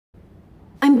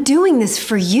I'm doing this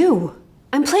for you.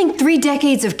 I'm playing 3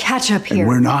 decades of catch-up here. And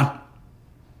we're not?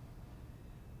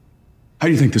 How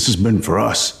do you think this has been for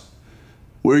us?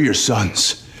 We're your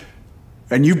sons.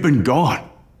 And you've been gone.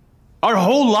 Our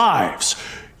whole lives,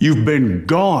 you've been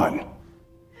gone.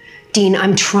 Dean,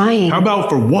 I'm trying. How about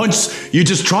for once, you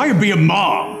just try and be a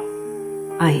mom?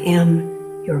 I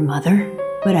am your mother,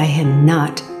 but I am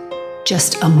not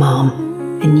just a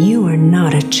mom. And you are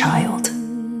not a child.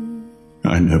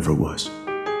 I never was.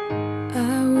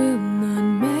 I will not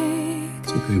make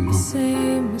It's okay, Mom. the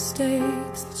same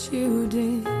mistakes that you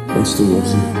did. I still love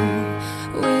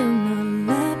you. Will not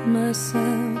let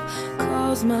myself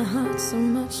cause my heart so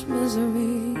much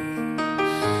misery.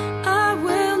 I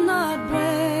will not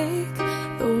break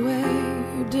the way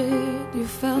you did. You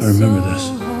felt I remember so this.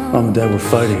 hard. Mom and Dad were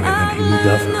fighting, and then he moved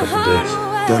out for a couple of days.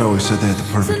 Dad always said they had the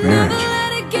perfect marriage.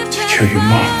 Take care of your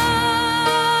mom.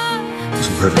 It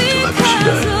wasn't perfect until after she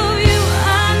died.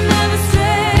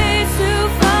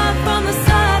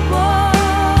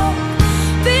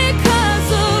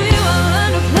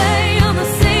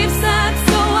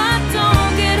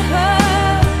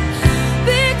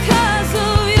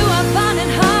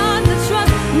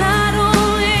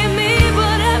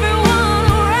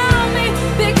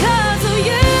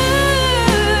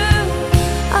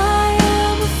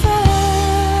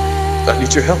 I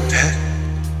need your help, Dad.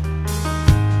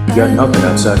 You got nothing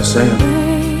outside of Sam.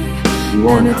 You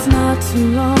are now.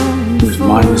 He was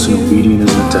mindless and obedient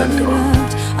as an attack dog.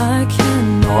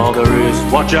 All there is,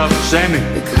 watch out for Sammy.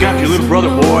 Look after your little brother,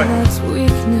 boy.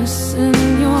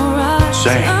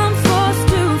 Sam.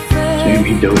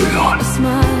 Sammy doted on.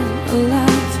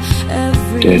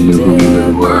 Dad knew who you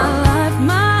really were.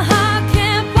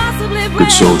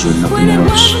 Good soldier and nothing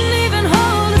else.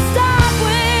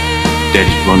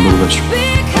 Daddy's one little instrument.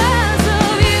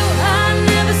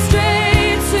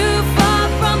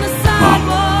 Mom.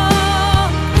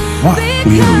 What?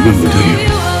 You don't remember, do you?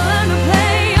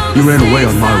 You ran away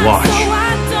on my watch.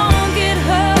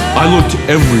 I looked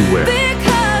everywhere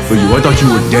for you. I thought you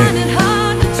were dead.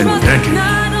 And we had you.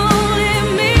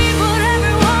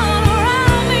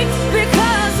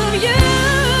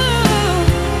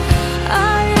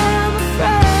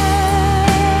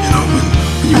 You know, when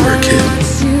you were a kid,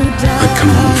 I'd come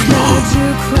home from the home.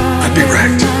 I'd be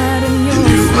wrecked. And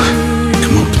you'd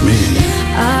come up to me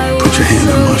and put your hand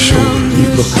on my shoulder and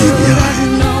you'd look me in the eye.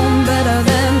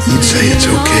 You'd say, "It's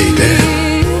okay, Dad."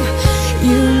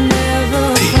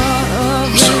 Dee,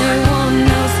 I'm sorry.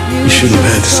 You shouldn't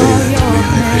have had to say that to me.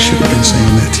 I should have been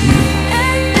saying that to you.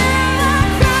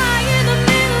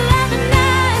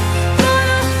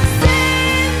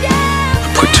 I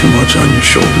put too much on your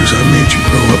shoulders. I made you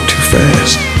grow up too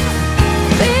fast.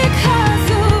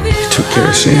 You took care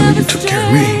of Sam and you took care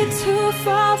of me.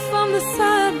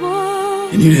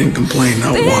 And you didn't complain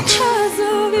not once.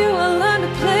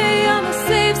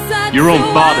 Your own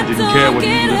father didn't care whether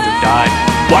you lived or died.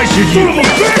 Why should you? Son of a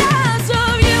bitch!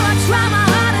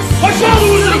 My father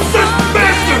was an obsessed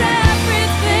bastard!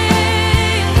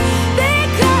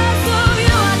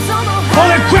 All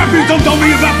that crap you don't tell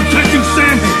me about protecting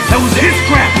Sam, that was his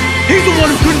crap. He's the one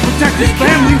who couldn't protect his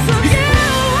family.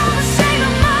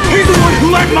 He's the one who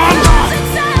let Mom die.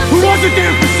 Who wasn't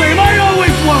there for Sam. I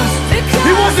always was.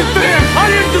 He wasn't there. I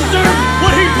didn't deserve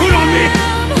what he put on me.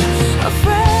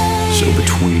 So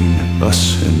between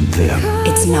us and them.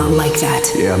 It's not like that.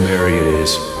 Yeah, Mary, it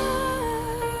is.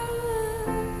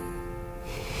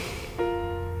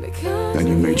 And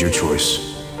you made your choice.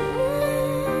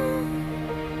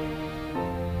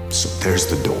 So there's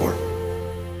the door.